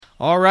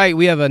All right,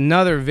 we have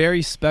another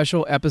very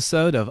special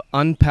episode of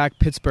Unpack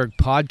Pittsburgh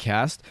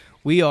podcast.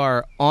 We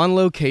are on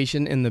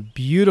location in the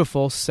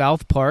beautiful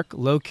South Park,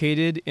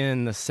 located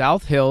in the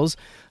South Hills.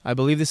 I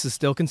believe this is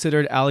still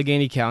considered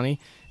Allegheny County.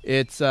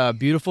 It's a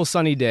beautiful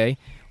sunny day.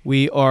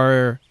 We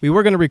were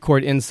going to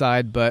record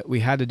inside, but we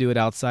had to do it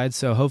outside,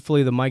 so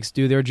hopefully the mics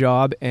do their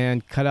job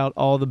and cut out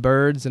all the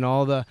birds and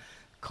all the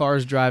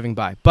cars driving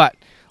by. But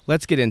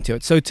let's get into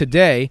it. So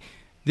today,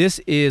 this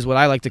is what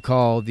I like to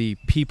call the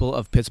People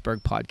of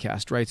Pittsburgh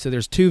podcast, right? So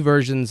there's two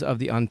versions of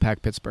the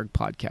Unpack Pittsburgh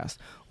podcast.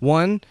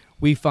 One,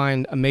 we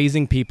find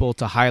amazing people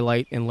to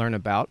highlight and learn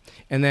about.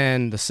 And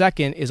then the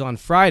second is on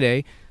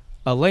Friday,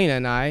 Alaina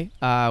and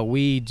I,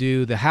 we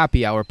do the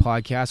Happy Hour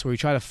podcast where we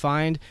try to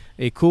find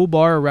a cool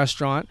bar or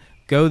restaurant,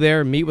 go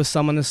there, meet with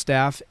some on the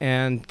staff,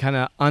 and kind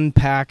of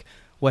unpack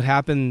what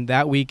happened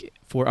that week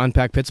for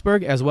Unpack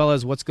Pittsburgh, as well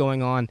as what's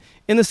going on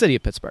in the city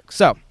of Pittsburgh.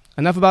 So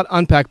enough about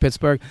Unpack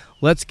Pittsburgh.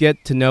 Let's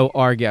get to know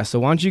our guests.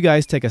 So why don't you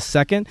guys take a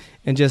second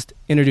and just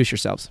introduce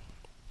yourselves.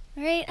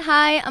 All right.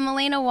 Hi, I'm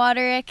Alaina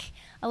Woderak,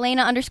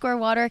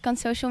 Alaina_Woderak on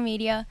social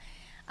media.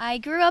 I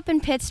grew up in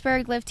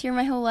Pittsburgh, lived here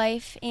my whole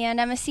life, and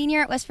I'm a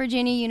senior at West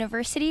Virginia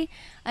University.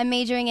 I'm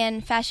majoring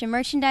in fashion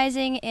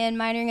merchandising and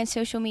minoring in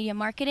social media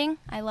marketing.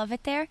 I love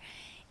it there.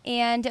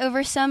 And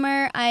over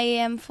summer, I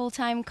am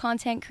full-time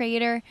content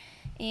creator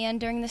and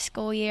during the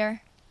school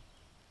year.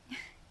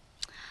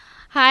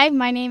 Hi,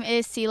 my name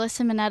is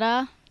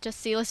Simonetta,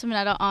 just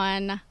Simonetta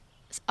on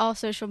all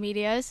social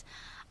medias.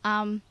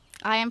 I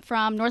am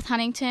from North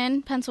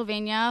Huntington,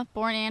 Pennsylvania,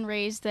 born and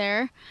raised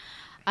there.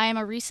 I am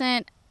a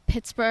recent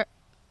Pittsburgh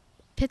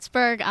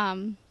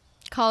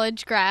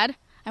college grad.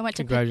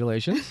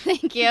 Congratulations.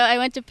 Thank you. I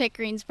went to Pitt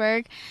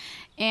Greensburg,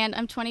 and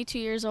I'm 22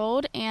 years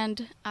old,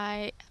 and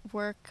I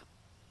work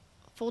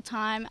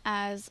full-time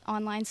as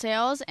online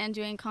sales and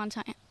doing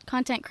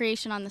content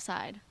creation on the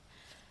side.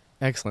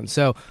 Excellent.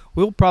 So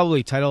we'll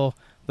probably title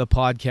the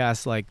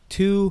podcast like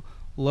Two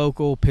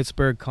Local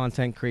Pittsburgh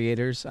Content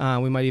Creators.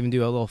 We might even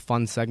do a little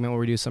fun segment where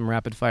we do some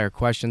rapid fire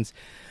questions.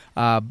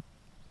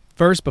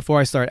 First,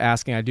 before I start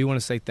asking, I do want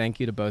to say thank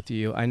you to both of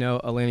you. I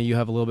know, Alaina, you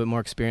have a little bit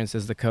more experience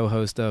as the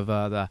co-host of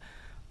the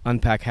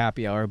Unpack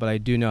Happy Hour, but I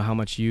do know how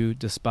much you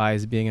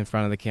despise being in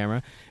front of the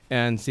camera.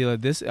 And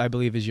Sela, this, I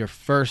believe, is your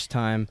first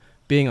time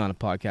being on a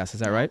podcast.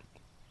 Is that right?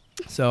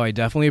 So I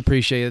definitely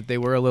appreciate it. They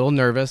were a little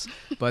nervous,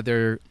 but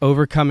they're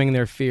overcoming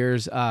their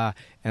fears, and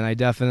I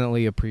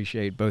definitely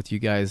appreciate both you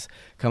guys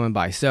coming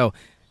by. So,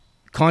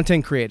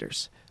 content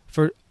creators,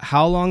 for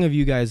how long have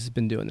you guys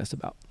been doing this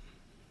about?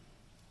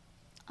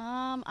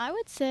 I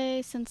would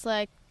say since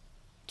like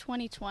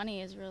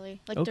 2020 is really,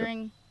 like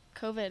during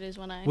COVID is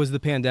when I... Was the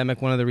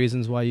pandemic one of the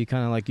reasons why you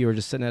kind of like, you were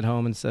just sitting at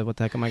home and said, what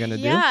the heck am I going to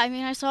do? Yeah, I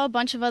mean, I saw a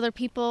bunch of other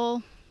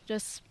people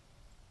just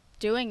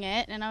doing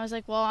it, and I was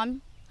like, well,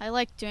 I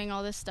like doing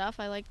all this stuff.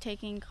 I like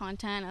taking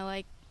content. I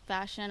like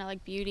fashion. I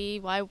like beauty.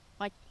 Why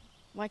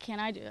can't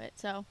I do it?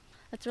 So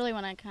that's really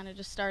when I kind of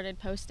just started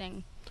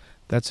posting.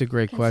 That's a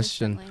great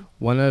question.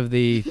 One of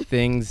the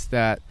things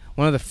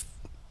one of the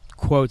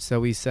quotes that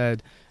we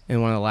said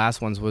in one of the last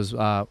ones was,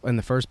 in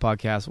the first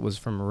podcast, was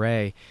from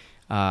Ray.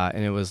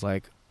 And it was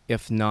like,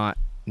 if not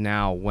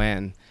now,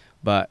 when?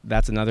 But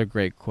that's another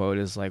great quote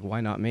is like,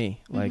 why not me?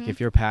 Mm-hmm. Like if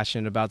you're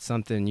passionate about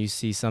something, you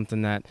see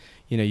something that,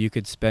 you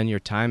could spend your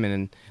time in.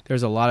 And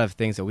there's a lot of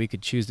things that we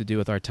could choose to do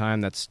with our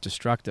time that's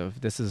destructive.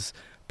 This is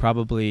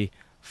probably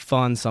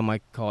fun. Some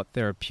might call it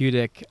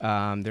therapeutic.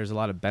 There's a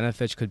lot of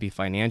benefits, could be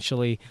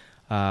financially.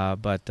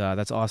 But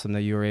that's awesome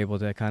that you were able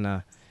to kind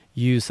of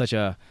use such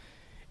a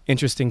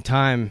interesting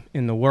time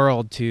in the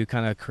world to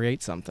kind of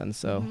create something.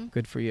 So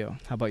good for you.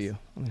 How about you?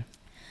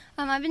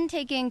 I've been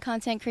taking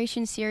content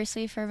creation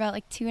seriously for about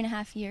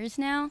 2.5 years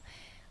now.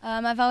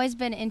 I've always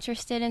been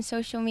interested in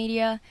social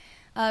media.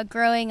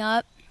 Growing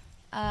up,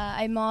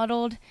 I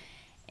modeled,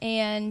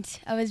 and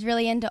I was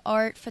really into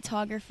art,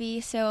 photography,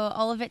 so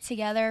all of it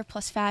together,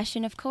 plus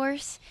fashion, of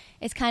course,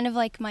 is kind of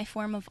like my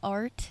form of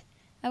art,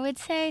 I would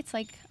say. It's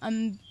like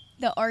I'm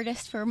the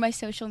artist for my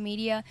social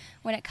media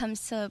when it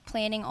comes to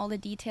planning all the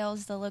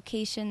details, the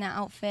location, the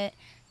outfit,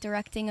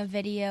 directing a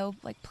video,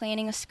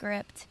 planning a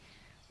script.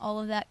 All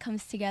of that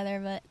comes together,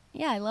 but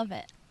yeah, I love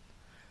it.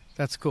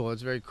 That's cool.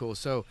 It's very cool.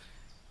 So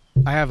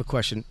I have a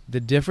question. The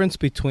difference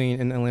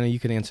between, and Alaina, you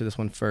can answer this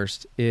one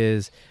first,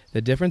 is the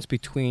difference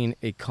between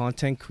a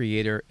content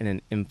creator and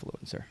an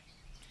influencer.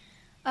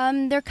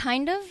 They're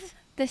kind of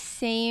the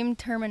same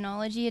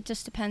terminology. It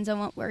just depends on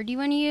what word you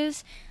want to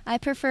use. I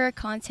prefer a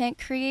content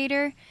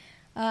creator.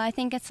 I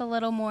think it's a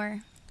little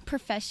more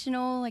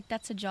professional,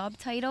 that's a job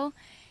title.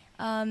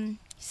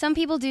 Some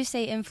people do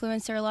say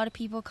influencer. A lot of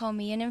people call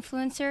me an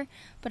influencer,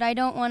 but I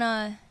don't want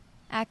to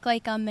act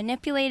like I'm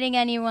manipulating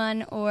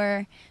anyone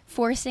or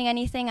forcing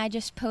anything. I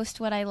just post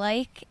what I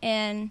like,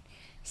 and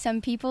some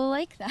people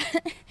like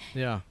that.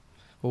 Yeah.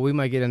 Well, we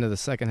might get into the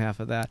second half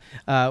of that.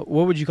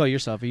 What would you call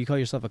yourself? Do you call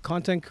yourself a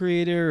content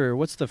creator, or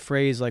what's the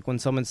phrase when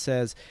someone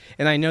says,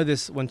 and I know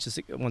this, once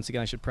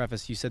again, I should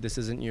preface, you said this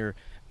isn't your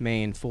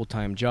main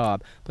full-time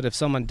job, but if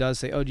someone does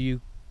say, oh, do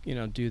you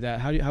do that,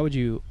 how would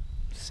you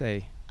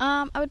say?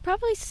 I would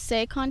probably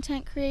say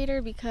content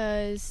creator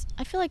because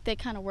I feel like they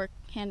kind of work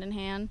hand in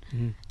hand,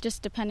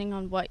 just depending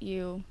on what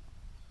you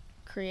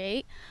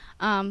create.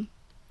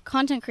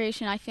 Content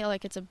creation, I feel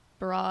like it's a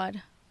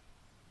broad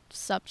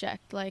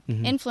subject. Like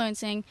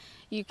influencing,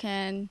 you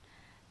can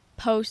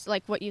post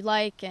like what you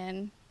like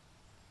and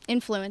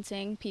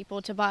influencing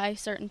people to buy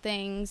certain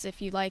things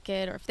if you like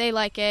it or if they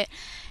like it.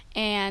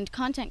 And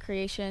content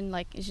creation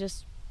like is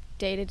just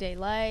day-to-day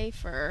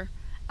life or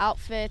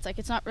outfits. Like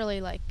it's not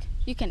really like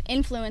you can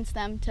influence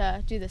them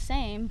to do the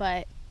same,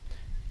 but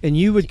And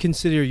you would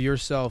consider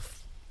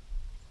yourself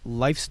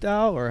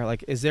lifestyle, or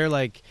like is there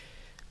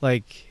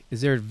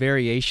is there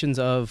variations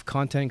of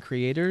content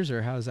creators,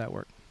 or how does that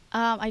work?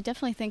 I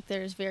definitely think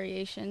there's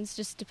variations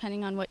just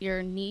depending on what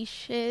your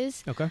niche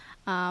is. Okay.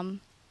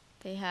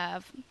 They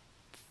have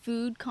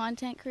food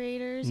content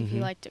creators if you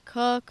like to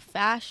cook,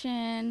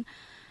 fashion,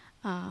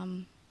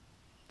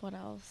 what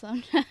else?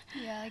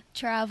 Yeah, like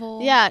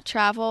travel. Yeah,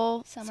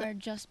 travel. Some are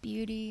just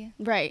beauty.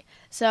 Right.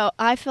 So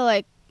I feel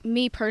like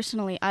me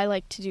personally, I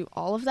like to do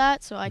all of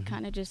that. So I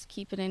kind of just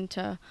keep it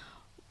into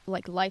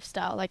like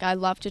lifestyle. Like I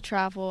love to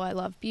travel. I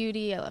love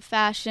beauty. I love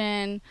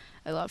fashion.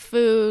 I love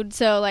food.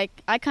 So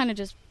like I kind of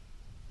just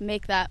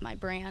make that my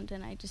brand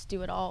and I just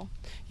do it all.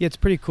 Yeah, it's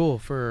pretty cool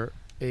for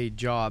a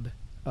job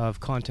of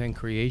content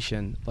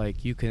creation.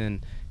 Like you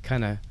can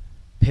kind of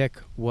pick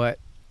what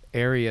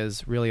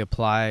areas really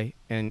apply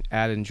and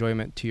add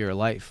enjoyment to your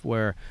life,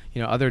 where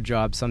other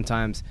jobs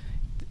sometimes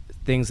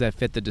things that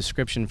fit the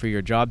description for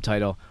your job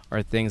title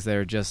are things that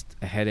are just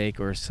a headache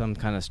or some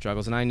kind of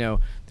struggles. And I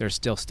know there's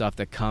still stuff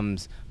that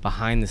comes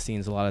behind the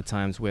scenes a lot of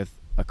times with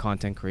a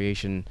content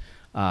creation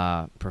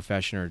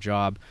profession or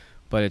job,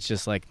 but it's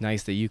just like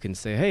nice that you can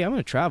say, hey, I'm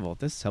going to travel,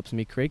 this helps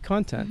me create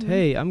content.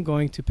 Hey, I'm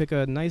going to pick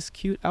a nice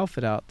cute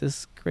outfit out,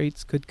 this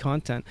creates good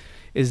content.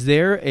 Is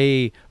there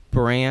a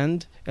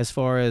brand as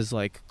far as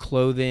like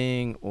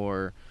clothing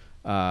or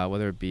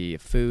whether it be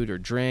food or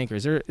drink, or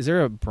is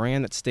there a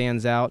brand that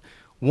stands out,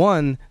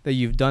 one that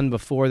you've done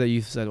before that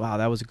you've said, wow,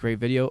 that was a great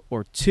video,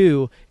 or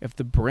two, if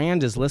the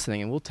brand is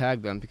listening, and we'll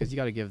tag them because you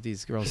got to give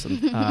these girls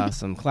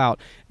some clout,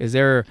 is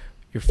there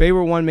your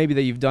favorite one maybe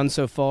that you've done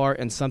so far,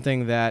 and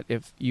something that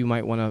if you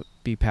might want to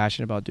be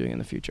passionate about doing in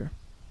the future?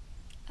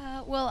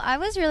 Well, I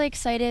was really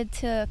excited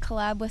to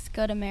collab with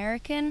Good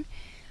American.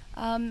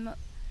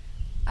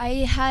 I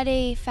had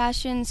a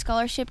fashion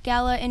scholarship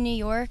gala in New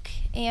York,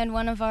 and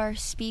one of our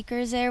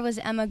speakers there was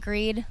Emma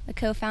Grede, the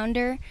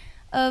co-founder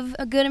of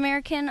A Good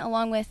American,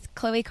 along with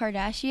Khloe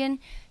Kardashian.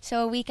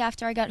 So a week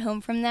after I got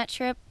home from that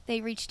trip,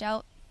 they reached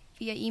out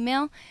via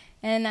email,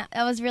 and that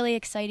was really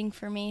exciting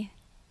for me.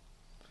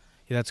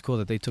 Yeah, that's cool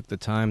that they took the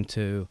time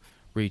to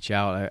reach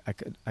out.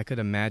 I could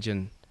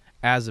imagine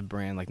as a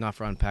brand, like not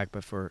for Unpack,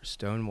 but for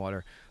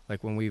Stonewater,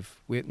 like when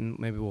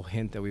maybe we'll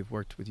hint that we've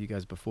worked with you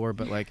guys before,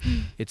 but like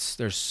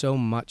there's so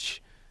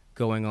much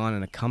going on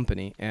in a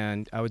company,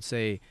 and I would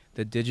say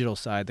the digital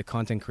side, the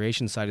content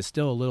creation side, is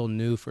still a little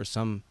new for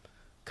some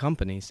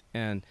companies,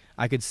 and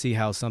I could see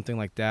how something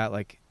like that,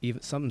 like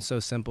even something so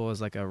simple as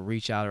like a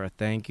reach out or a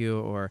thank you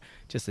or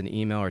just an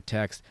email or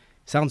text,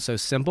 sounds so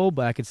simple,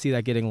 but I could see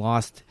that getting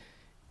lost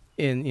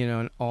in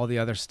in all the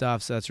other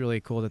stuff. So that's really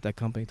cool that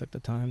company took the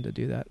time to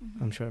do that.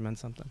 I'm sure it meant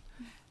something.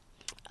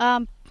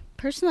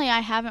 Personally, I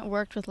haven't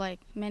worked with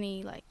like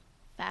many like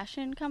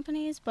fashion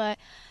companies, but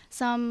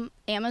some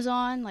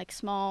Amazon, like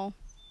small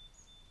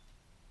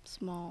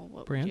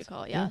what brands? would you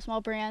call it? Yeah,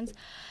 small brands.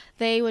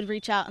 They would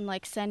reach out and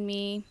like send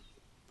me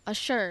a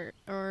shirt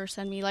or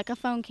send me like a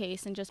phone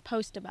case and just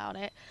post about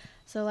it.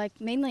 So like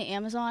mainly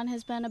Amazon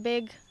has been a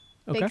big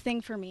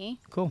thing for me.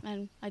 Cool.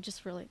 And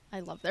I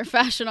love their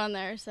fashion on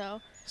there.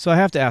 So I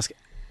have to ask,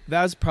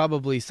 that's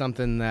probably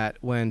something that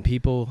when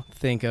people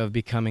think of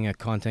becoming a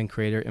content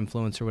creator,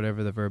 influencer,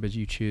 whatever the verbiage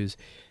you choose,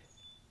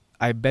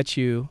 I bet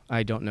you,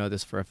 I don't know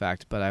this for a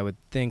fact, but I would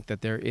think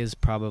that there is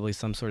probably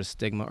some sort of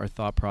stigma or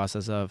thought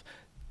process of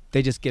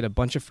they just get a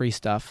bunch of free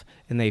stuff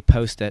and they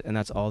post it and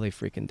that's all they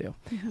freaking do.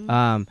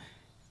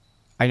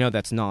 I know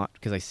that's not,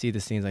 because I see the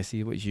scenes, I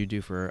see what you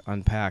do for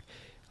Unpack.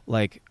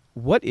 Like,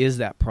 what is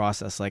that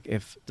process? Like,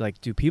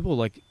 do people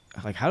like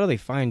how do they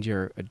find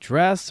your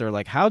address, or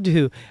like how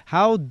do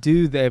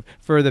they,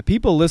 for the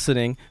people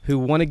listening who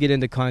want to get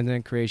into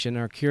content creation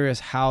or are curious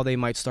how they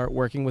might start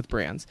working with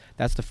brands?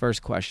 That's the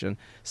first question.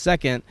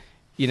 Second,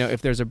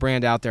 if there's a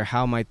brand out there,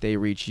 how might they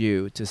reach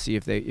you to see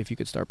if you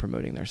could start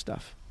promoting their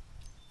stuff?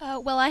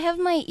 Well, I have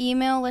my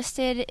email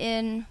listed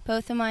in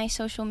both of my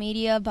social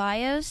media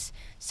bios,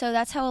 so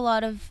that's how a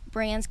lot of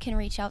brands can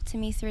reach out to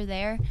me through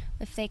there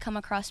if they come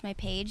across my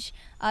page.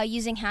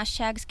 Using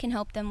hashtags can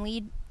help them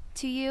lead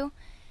to you.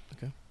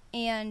 Okay.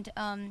 And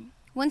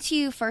once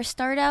you first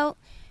start out,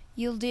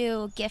 you'll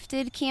do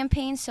gifted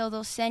campaigns, so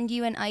they'll send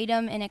you an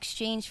item in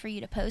exchange for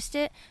you to post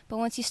it. But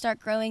once you start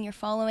growing your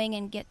following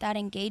and get that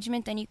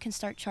engagement, then you can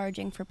start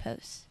charging for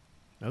posts.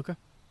 Okay.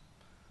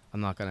 I'm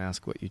not going to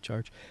ask what you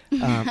charge.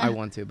 I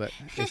want to, but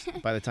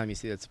by the time you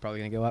see it, it's probably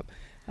going to go up.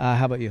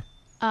 How about you?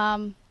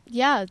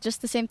 Yeah,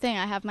 just the same thing.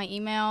 I have my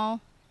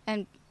email,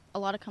 and a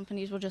lot of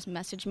companies will just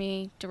message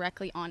me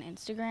directly on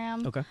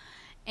Instagram. Okay.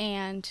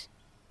 And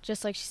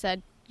just like she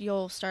said,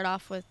 you'll start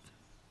off with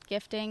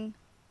gifting.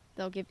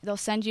 They'll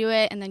send you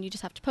it, and then you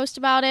just have to post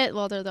about it.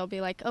 Well, they'll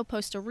be like, oh,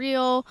 post a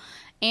reel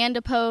and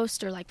a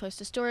post, or like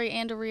post a story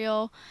and a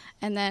reel.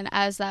 And then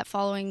as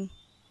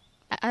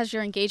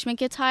your engagement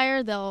gets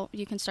higher,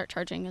 you can start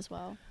charging as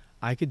well.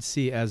 I could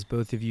see as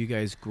both of you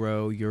guys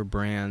grow your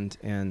brand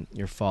and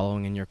your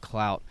following and your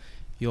clout,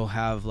 you'll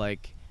have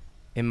like,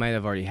 it might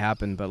have already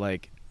happened, but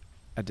like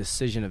a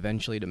decision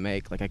eventually to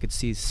make. Like I could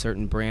see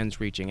certain brands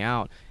reaching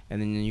out,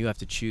 and then you have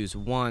to choose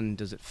one,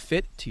 does it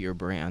fit to your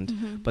brand?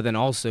 Mm-hmm. But then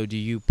also, do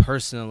you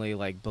personally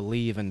like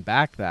believe and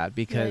back that?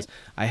 Because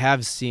I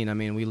have seen, I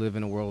mean, we live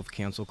in a world of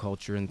cancel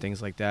culture and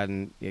things like that,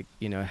 and it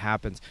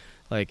happens.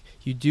 Like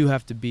you do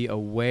have to be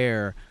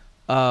aware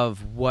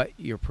of what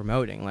you're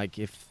promoting. Like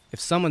if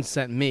someone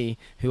sent me,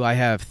 who I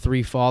have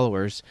 3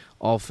 followers,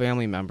 all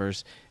family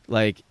members,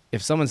 like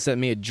if someone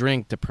sent me a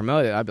drink to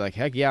promote it, I'd be like,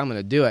 heck yeah, I'm going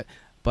to do it.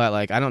 But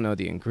like, I don't know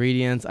the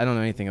ingredients. I don't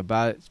know anything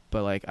about it.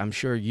 But like, I'm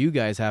sure you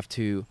guys have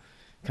to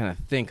kind of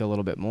think a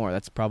little bit more.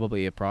 That's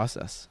probably a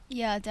process.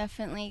 Yeah,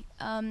 definitely.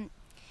 I'm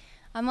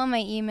on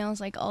my emails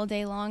like all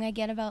day long. I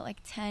get about like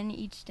 10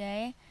 each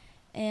day.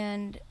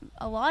 And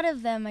a lot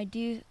of them I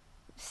do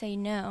say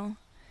no.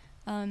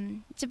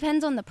 It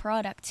depends on the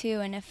product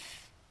too, and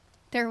if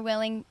they're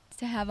willing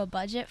to have a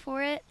budget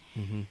for it.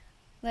 Mm-hmm.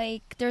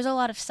 Like there's a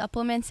lot of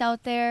supplements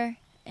out there,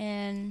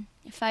 and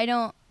if I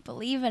don't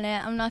believe in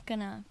it, I'm not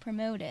gonna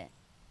promote it.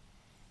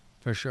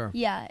 For sure.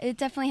 Yeah, it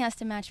definitely has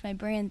to match my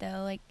brand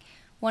though. Like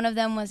one of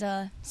them was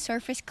a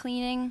surface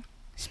cleaning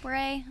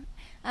spray.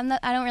 I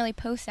don't really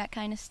post that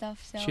kind of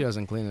stuff. So She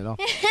doesn't clean at all.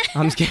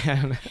 I'm just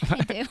kidding.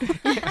 I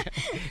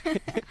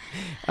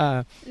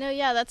do. No,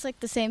 yeah, that's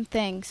like the same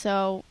thing.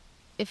 So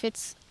if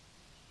it's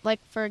like,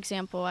 for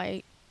example,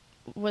 I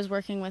was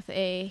working with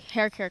a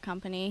hair care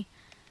company,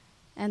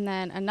 and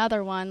then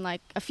another one,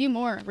 like a few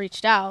more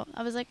reached out.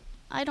 I was like,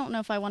 I don't know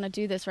if I want to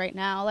do this right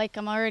now. Like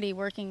I'm already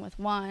working with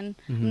one.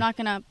 Mm-hmm. I'm not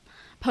going to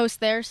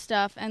post their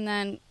stuff and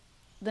then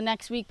the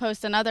next week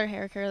post another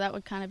hair care. That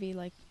would kind of be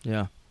like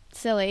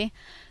silly.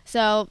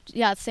 So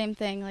yeah, same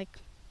thing. Like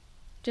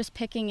just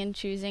picking and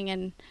choosing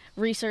and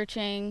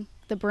researching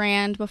the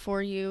brand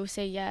before you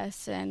say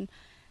yes, and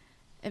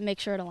make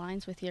sure it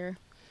aligns with your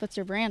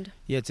brand.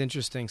 Yeah, it's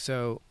interesting.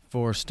 So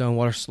for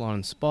Stonewater Salon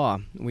and Spa,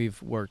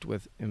 we've worked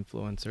with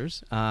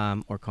influencers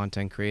or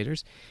content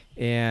creators,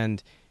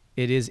 and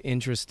it is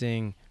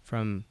interesting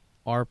from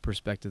our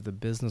perspective, the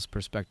business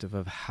perspective,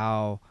 of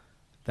how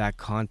that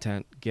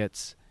content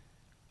gets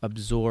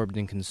absorbed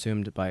and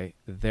consumed by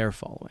their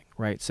following,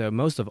 right? So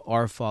most of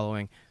our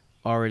following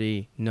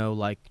already know,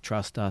 like,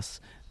 trust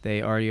us.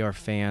 They already are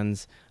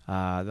fans.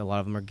 A lot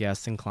of them are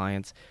guests and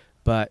clients.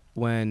 But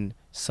when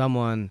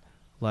someone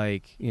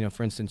like,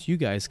 for instance, you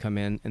guys come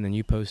in and then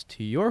you post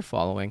to your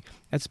following,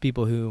 that's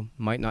people who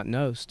might not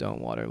know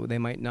Stonewater. They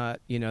might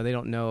not, they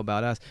don't know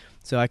about us.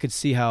 So I could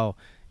see how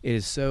it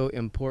is so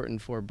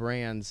important for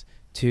brands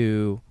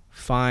to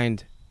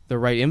find the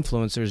right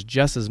influencers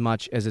just as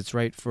much as it's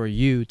right for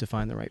you to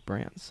find the right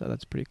brands. So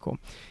that's pretty cool.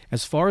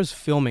 As far as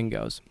filming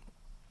goes,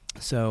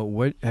 so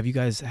what have you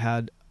guys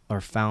had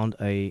or found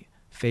a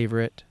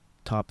favorite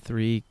top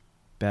 3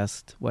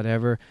 best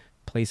whatever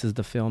places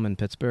to film in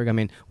Pittsburgh? I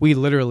mean, we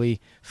literally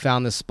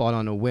found this spot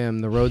on a whim.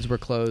 The roads were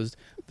closed.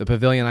 The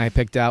pavilion I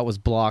picked out was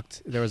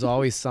blocked. There was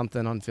always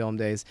something on film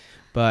days,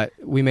 but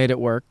we made it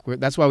work.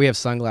 That's why we have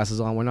sunglasses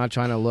on. We're not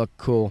trying to look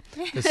cool.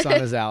 The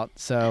sun is out,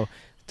 so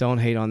don't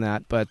hate on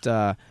that. But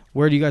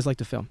where do you guys like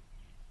to film?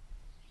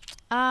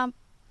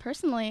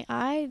 Personally,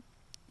 I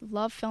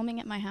love filming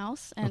at my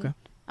house and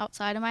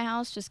outside of my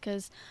house, just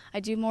because I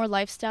do more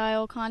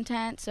lifestyle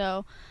content.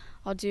 So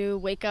I'll do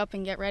wake up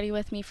and get ready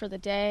with me for the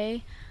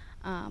day,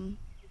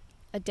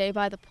 a day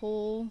by the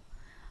pool.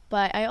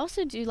 But I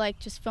also do like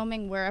just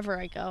filming wherever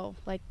I go,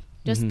 like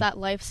just that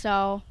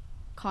lifestyle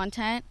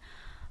content.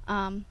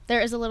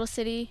 There is a little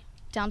city,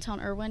 downtown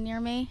Irwin, near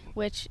me,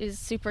 which is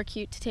super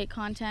cute to take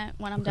content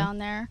when I'm down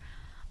there.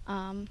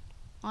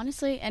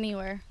 Honestly,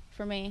 anywhere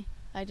for me.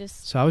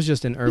 So I was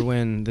just in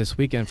Irwin this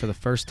weekend for the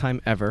first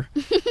time ever.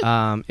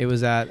 It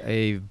was at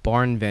a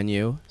barn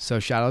venue. So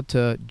shout out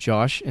to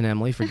Josh and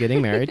Emily for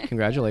getting married.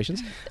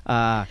 Congratulations.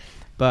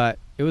 But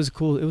it was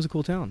cool. It was a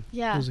cool town.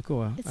 Yeah. It was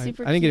cool. It's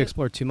super I didn't get to cute.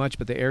 explore too much,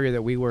 but the area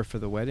that we were for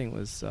the wedding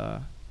was,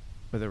 or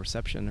the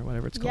reception or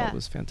whatever it's called,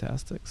 was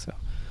fantastic. So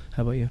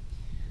how about you?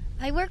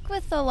 I work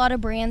with a lot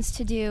of brands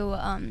to do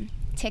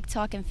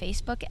TikTok and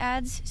Facebook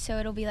ads. So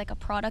it'll be like a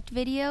product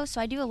video. So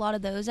I do a lot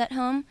of those at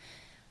home.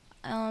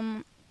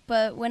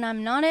 But when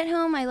I'm not at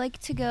home, I like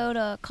to go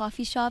to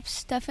coffee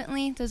shops,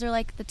 definitely. Those are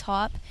like the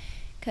top,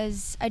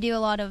 because I do a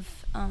lot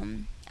of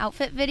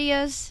outfit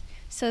videos.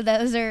 So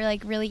those are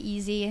like really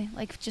easy,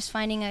 like just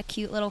finding a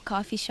cute little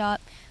coffee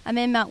shop. I'm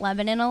in Mount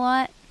Lebanon a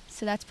lot,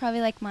 so that's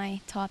probably like my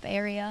top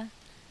area.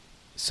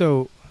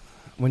 So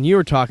when you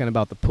were talking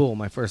about the pool,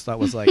 my first thought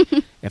was like,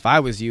 if I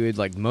was you, it'd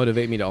like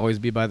motivate me to always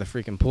be by the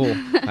freaking pool.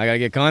 I got to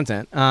get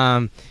content.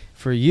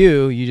 For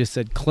you, you just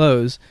said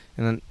clothes,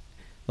 and then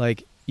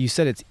like, you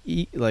said it's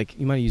like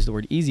you might use the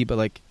word easy, but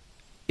like,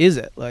 is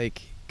it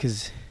like?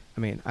 Because I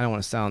mean, I don't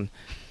want to sound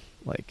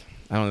like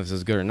I don't know if this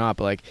is good or not,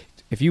 but like,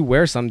 if you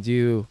wear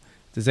something,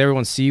 does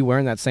everyone see you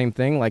wearing that same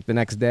thing? Like the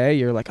next day,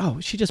 you're like, oh,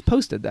 she just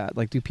posted that.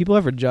 Like, do people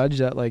ever judge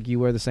that like you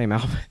wear the same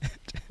outfit?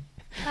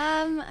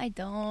 I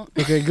don't.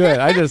 Okay, good.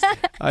 I just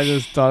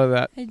thought of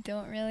that. I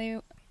don't really.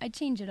 I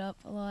change it up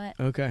a lot.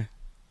 Okay,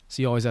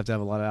 so you always have to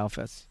have a lot of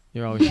outfits.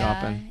 You're always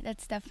shopping. Yeah,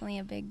 that's definitely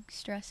a big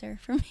stressor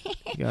for me.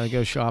 You gotta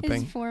go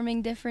shopping. Is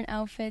forming different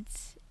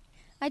outfits.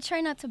 I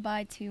try not to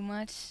buy too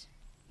much,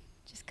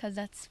 just because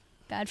that's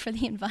bad for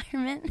the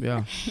environment.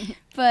 Yeah.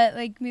 But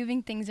like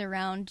moving things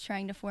around,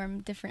 trying to form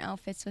different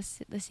outfits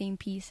with the same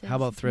pieces. How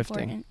about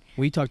thrifting? Important.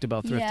 We talked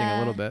about thrifting a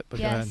little bit, but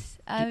yes,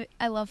 go ahead.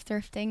 I love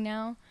thrifting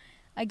now.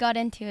 I got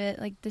into it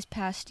like this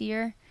past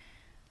year.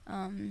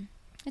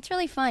 It's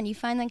really fun. You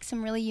find like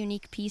some really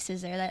unique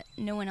pieces there that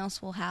no one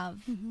else will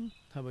have. Mm-hmm.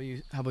 How about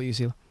you,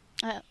 Sela?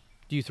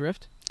 Do you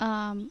thrift?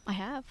 I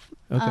have.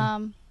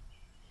 Okay.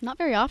 Not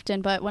very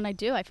often, but when I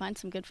do, I find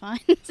some good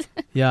finds.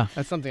 Yeah,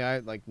 that's something I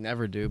like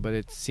never do, but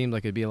it seemed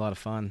like it'd be a lot of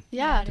fun.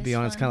 Yeah, To be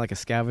honest, kind of like a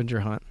scavenger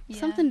hunt. Yeah.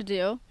 something to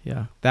do.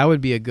 Yeah, that would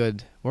be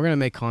we're going to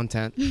make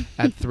content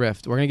at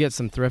Thrift. We're going to get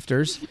some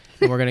thrifters,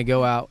 and we're going to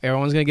go out.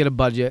 Everyone's going to get a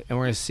budget, and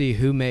we're going to see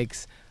who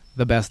makes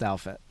the best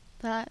outfit.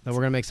 That And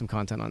we're going to make some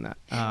content on that.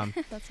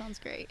 that sounds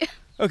great.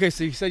 Okay,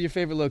 so you said your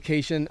favorite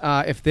location.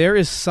 If there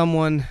is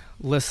someone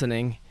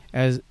listening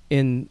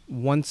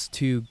wants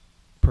to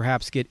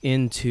perhaps get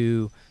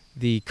into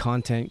the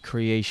content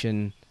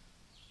creation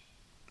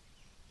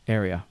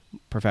area,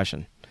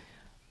 profession,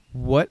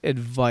 what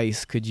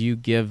advice could you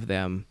give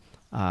them,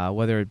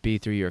 whether it be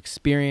through your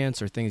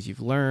experience or things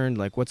you've learned?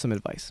 Like, what's some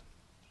advice?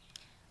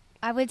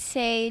 I would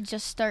say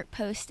just start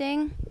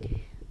posting.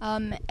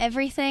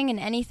 Everything and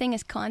anything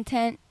is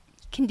content.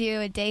 You can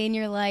do a day in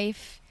your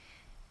life,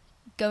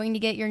 going to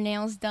get your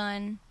nails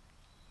done,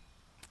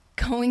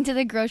 going to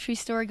the grocery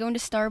store, going to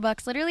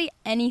Starbucks, literally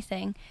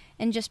anything,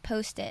 and just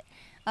post it.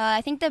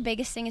 I think the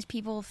biggest thing is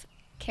people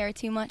care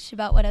too much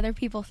about what other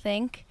people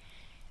think.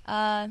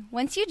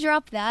 Once you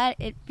drop that,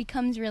 it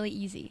becomes really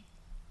easy.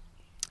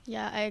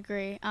 Yeah, I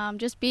agree.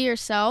 Just be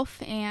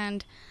yourself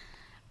and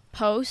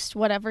post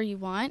whatever you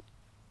want,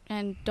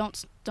 and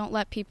don't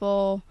let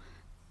people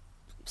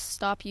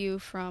stop you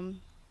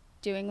from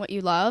doing what you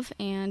love,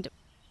 and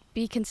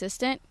be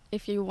consistent.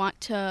 If you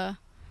want to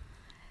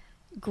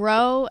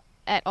grow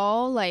at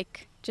all,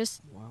 like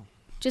just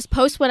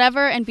post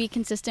whatever and be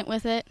consistent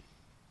with it.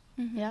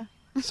 Mm-hmm. Yeah.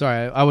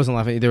 Sorry, I wasn't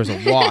laughing. There was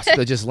a wasp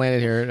that just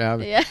landed here. And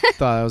I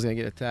thought I was going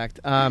to get attacked.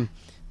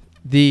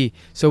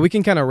 So we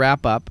can kind of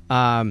wrap up.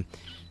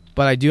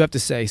 But I do have to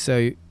say,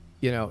 so,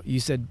 you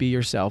said be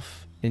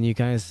yourself, and you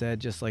kind of said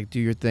just like do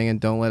your thing and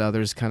don't let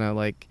others kind of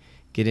like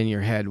get in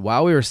your head.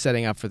 While we were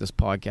setting up for this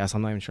podcast,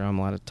 I'm not even sure I'm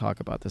allowed to talk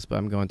about this, but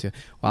I'm going to.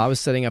 While I was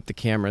setting up the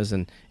cameras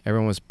and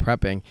everyone was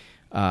prepping,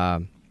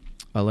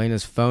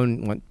 Alaina's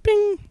phone went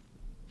ping,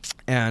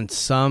 and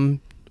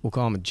we'll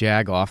call him a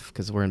jag-off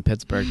because we're in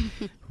Pittsburgh,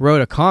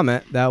 wrote a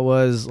comment that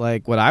was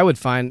like what I would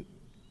find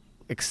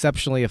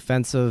exceptionally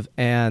offensive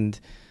and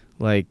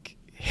like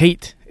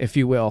hate, if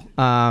you will.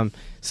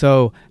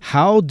 So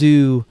how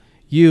do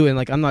you, and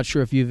like I'm not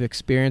sure if you've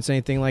experienced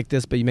anything like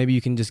this, but maybe you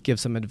can just give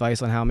some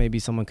advice on how maybe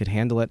someone could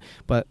handle it.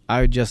 But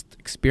I just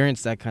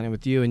experienced that kind of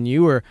with you, and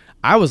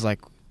I was like,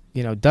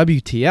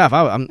 WTF.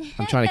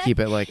 I'm trying to keep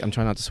it like, I'm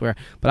trying not to swear,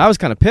 but I was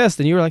kind of pissed,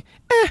 and you were like,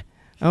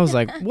 I was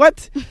like,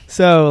 what?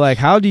 So, like,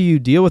 how do you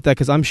deal with that?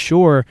 Because I'm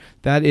sure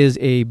that is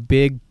a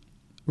big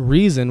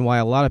reason why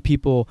a lot of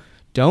people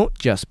don't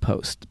just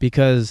post,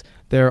 because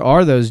there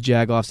are those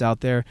jagoffs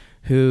out there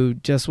who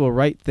just will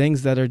write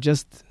things that are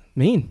just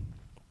mean.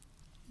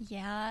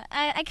 Yeah,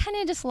 I kind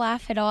of just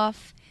laugh it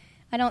off.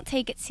 I don't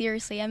take it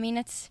seriously. I mean,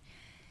 it's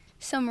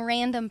some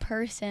random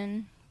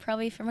person,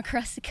 probably from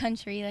across the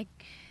country. Like,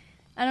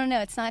 I don't know.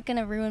 It's not going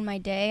to ruin my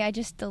day. I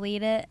just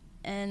delete it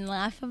and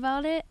laugh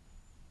about it.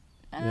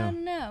 I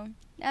don't know.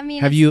 I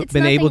mean, have you it's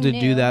been able to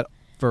new. do that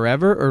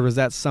forever, or was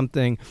that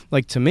something,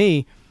 like, to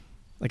me,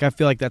 like, I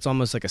feel like that's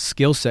almost like a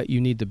skill set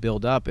you need to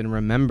build up and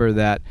remember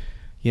that,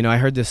 I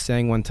heard this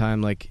saying one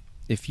time, like,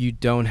 if you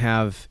don't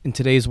have, in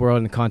today's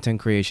world in content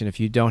creation, if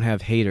you don't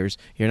have haters,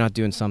 you're not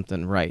doing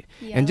something right.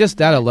 Yeah, and just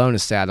that alone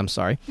is sad, I'm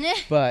sorry.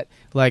 But,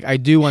 like, I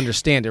do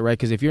understand it, right?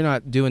 Because if you're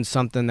not doing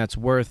something that's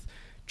worth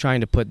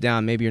trying to put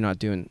down, maybe you're not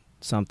doing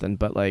something.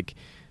 But, like,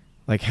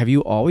 have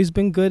you always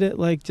been good at,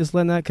 like, just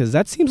letting that? Because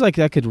that seems like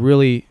that could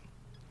really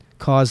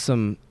cause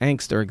some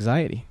angst or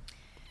anxiety.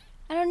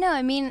 I don't know.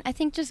 I mean, I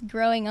think just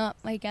growing up,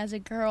 like, as a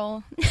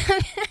girl.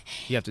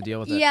 You have to deal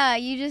with it. Yeah,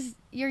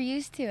 you're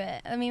used to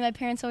it. I mean, my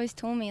parents always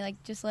told me,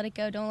 like, just let it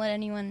go. Don't let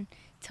anyone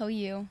tell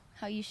you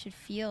how you should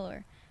feel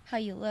or how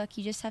you look.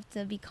 You just have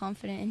to be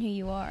confident in who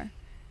you are.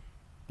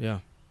 Yeah.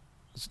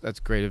 That's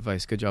great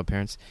advice. Good job,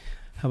 parents.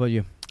 How about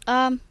you?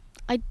 I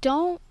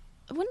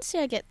wouldn't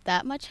say I get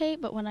that much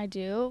hate, but when I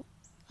do,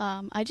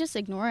 I just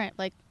ignore it.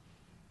 Like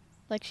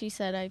she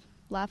said,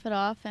 laugh it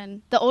off.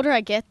 And the older I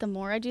get, the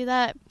more I do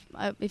that.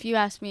 If you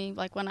ask me,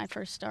 like, when I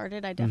first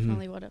started, I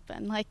definitely would have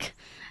been, like,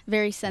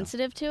 very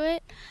sensitive to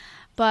it.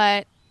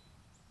 But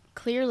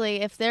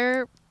clearly, if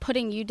they're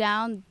putting you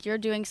down, you're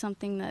doing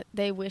something that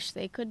they wish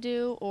they could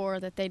do or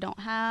that they don't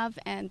have,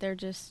 and they're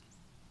just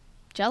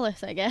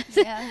jealous, I guess.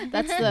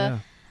 Yeah.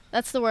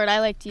 That's the word I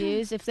like to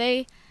use. If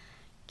they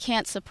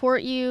can't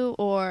support you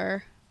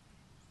or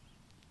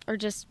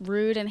just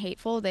rude and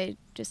hateful, they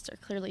just are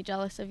clearly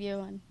jealous of you.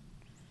 And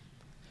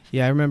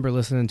yeah, I remember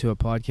listening to a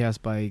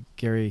podcast by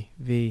Gary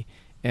V,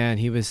 and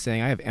he was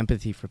saying, I have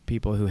empathy for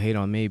people who hate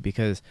on me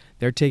because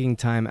they're taking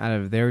time out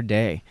of their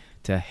day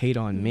to hate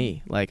on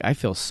me. Like, I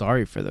feel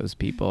sorry for those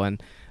people.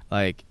 And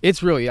like,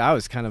 it's really, I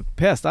was kind of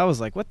pissed. I was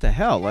like, what the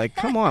hell? Like,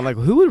 come on. Like,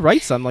 who would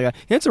write something like that?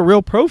 It's a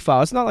real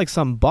profile. It's not like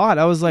some bot.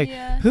 I was like,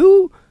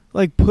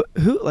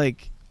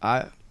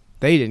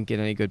 they didn't get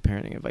any good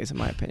parenting advice, in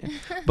my opinion.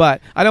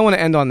 But I don't want to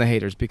end on the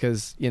haters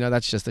because,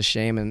 that's just a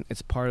shame, and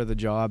it's part of the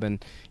job.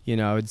 And,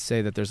 I would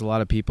say that there's a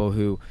lot of people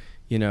who,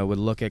 would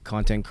look at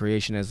content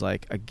creation as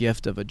like a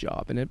gift of a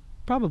job. And it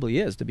probably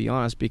is, to be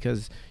honest,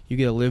 because you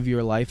get to live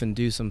your life and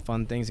do some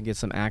fun things and get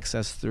some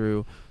access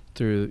through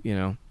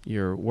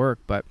your work.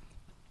 But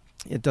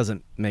it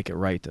doesn't make it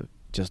right to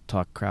just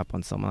talk crap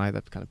on someone.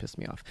 That kind of pissed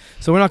me off.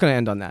 So we're not going to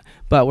end on that.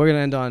 But we're going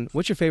to end on,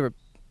 what's your favorite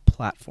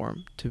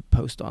platform to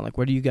post on? Like,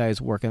 what are you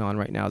guys working on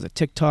right now? Is it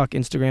TikTok,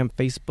 Instagram,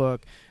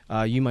 Facebook?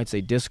 You might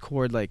say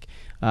Discord. Like,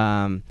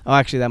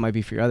 actually, that might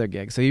be for your other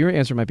gig. So your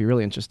answer might be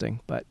really interesting.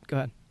 But go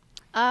ahead.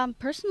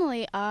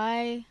 Personally,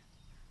 I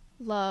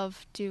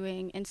love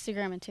doing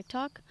Instagram and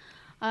TikTok.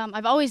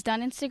 I've always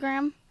done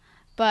Instagram,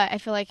 but I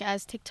feel like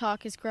as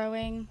TikTok is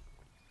growing,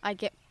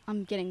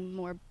 I'm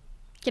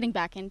getting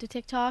back into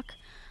TikTok.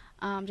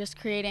 Just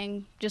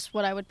creating just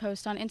what I would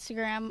post on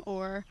Instagram,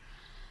 or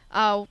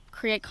I'll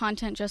create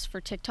content just for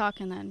TikTok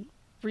and then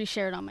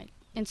reshare it on my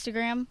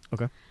Instagram.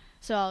 Okay.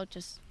 So I'll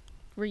just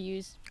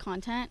reuse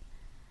content.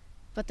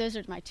 But those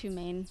are my two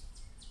main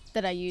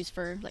that I use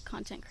for like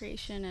content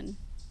creation and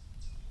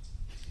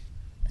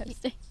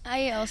posting.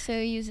 I also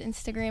use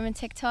Instagram and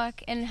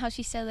TikTok, and how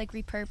she said, like,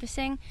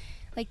 repurposing.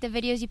 Like, the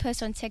videos you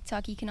post on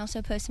TikTok, you can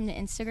also post them to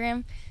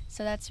Instagram.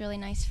 So that's really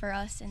nice for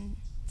us, and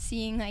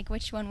seeing, like,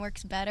 which one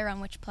works better on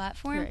which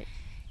platform. Right.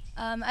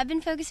 I've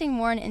been focusing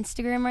more on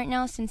Instagram right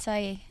now since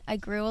I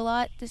grew a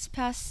lot this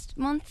past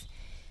month.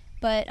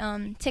 But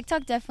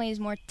TikTok definitely is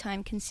more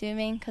time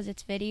consuming because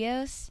it's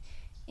videos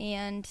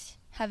and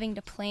having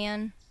to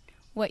plan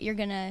what you're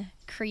going to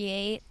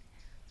create.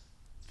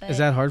 But is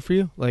that hard for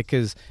you? Like,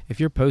 because if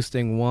you're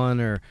posting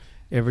one or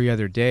every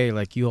other day,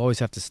 like, you always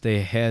have to stay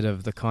ahead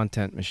of the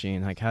content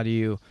machine. Like, how do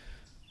you...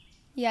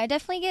 Yeah, I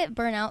definitely get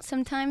burnt out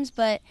sometimes,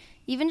 but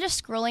even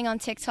just scrolling on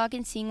TikTok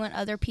and seeing what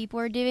other people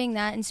are doing,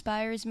 that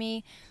inspires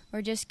me.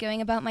 Or just going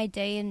about my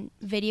day and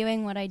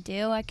videoing what I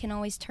do, I can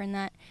always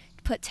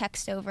put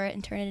text over it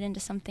and turn it into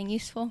something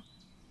useful.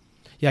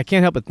 Yeah, I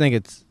can't help but think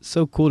it's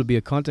so cool to be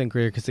a content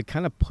creator because it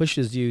kind of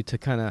pushes you to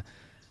kind of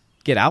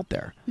get out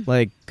there,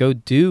 like go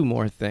do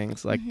more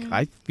things. Like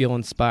I feel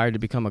inspired to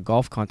become a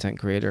golf content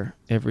creator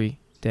every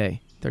day,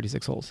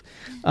 36 holes.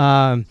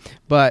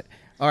 But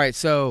all right,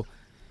 so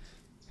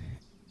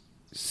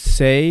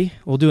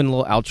we'll do a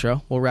little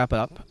outro. We'll wrap it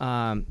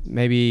up.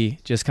 Maybe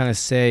just kind of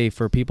say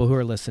for people who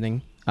are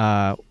listening,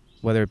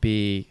 whether it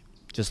be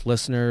just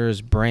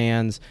listeners,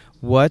 brands,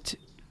 what,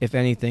 if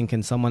anything,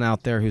 can someone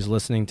out there who's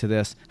listening to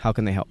this, how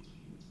can they help?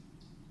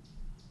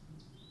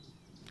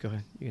 Go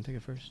ahead. You can take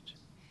it first.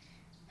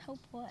 Help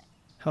what?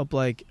 Help,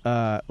 like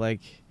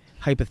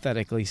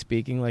hypothetically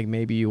speaking, like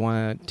maybe you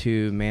want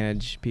to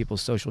manage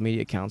people's social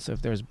media accounts. So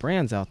if there's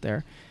brands out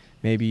there,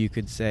 maybe you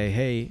could say,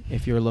 hey,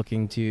 if you're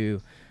looking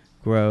to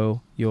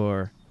grow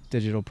your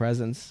digital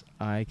presence,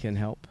 I can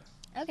help.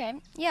 Okay.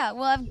 Yeah,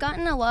 well, I've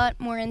gotten a lot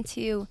more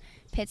into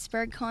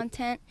Pittsburgh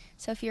content.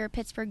 So if you're a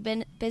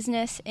Pittsburgh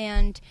business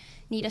and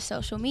need a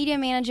social media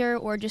manager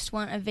or just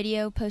want a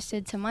video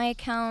posted to my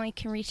account, you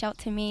can reach out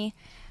to me.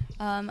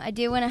 I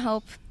do want to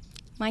help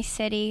my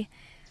city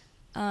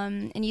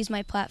and use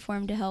my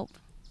platform to help.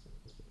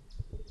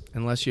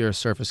 Unless you're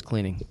surface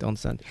cleaning, don't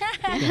send.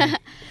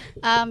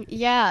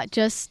 Yeah,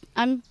 just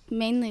I'm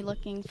mainly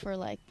looking for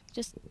like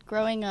just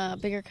growing a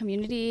bigger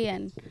community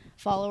and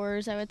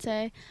followers, I would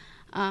say.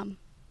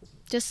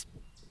 Just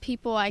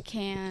people I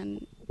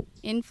can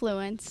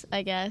influence,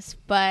 I guess,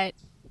 but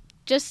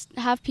just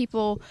have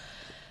people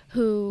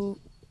who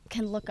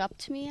can look up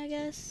to me, I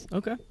guess.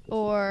 Okay.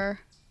 Or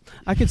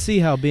I could see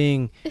how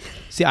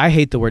I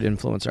hate the word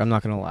influencer. I'm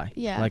not going to lie.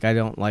 Yeah. Like, I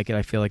don't like it.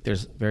 I feel like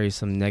there's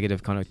some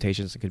negative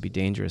connotations that could be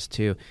dangerous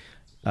too.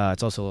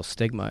 It's also a little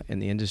stigma in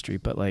the industry,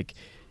 but like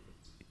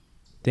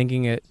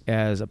thinking it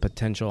as a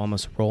potential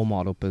almost role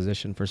model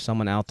position for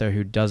someone out there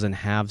who doesn't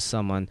have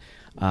someone.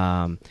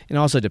 It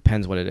also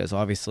depends what it is.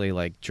 Obviously,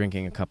 like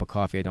drinking a cup of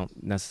coffee, I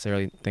don't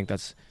necessarily think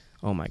that's,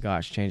 oh my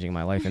gosh, changing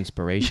my life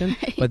inspiration.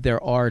 Right. But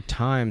there are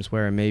times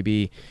where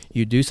maybe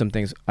you do some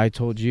things. I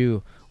told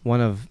you one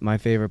of my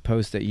favorite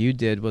posts that you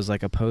did was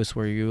like a post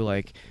where you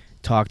like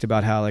talked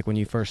about how, like, when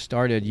you first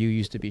started, you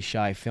used to be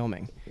shy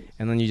filming,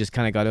 and then you just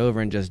kind of got over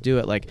and just do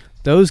it. Like,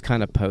 those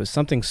kind of posts,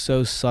 something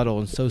so subtle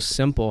and so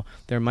simple,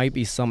 there might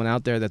be someone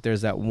out there that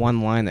there's that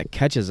one line that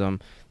catches them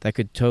that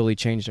could totally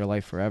change their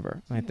life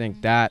forever. And I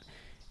think that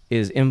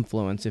is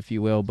influence, if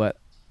you will, but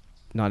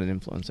not an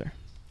influencer,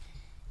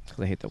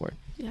 because I hate the word.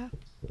 Yeah,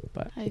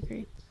 but I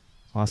agree.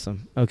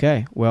 Awesome.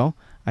 Okay, well,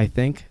 I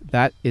think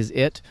that is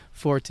it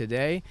for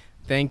today.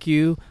 Thank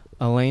you,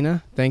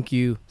 Alaina. Thank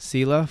you,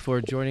 Sela,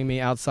 for joining me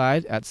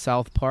outside at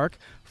South Park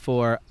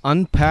for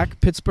Unpack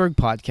Pittsburgh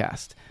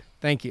podcast.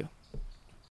 Thank you.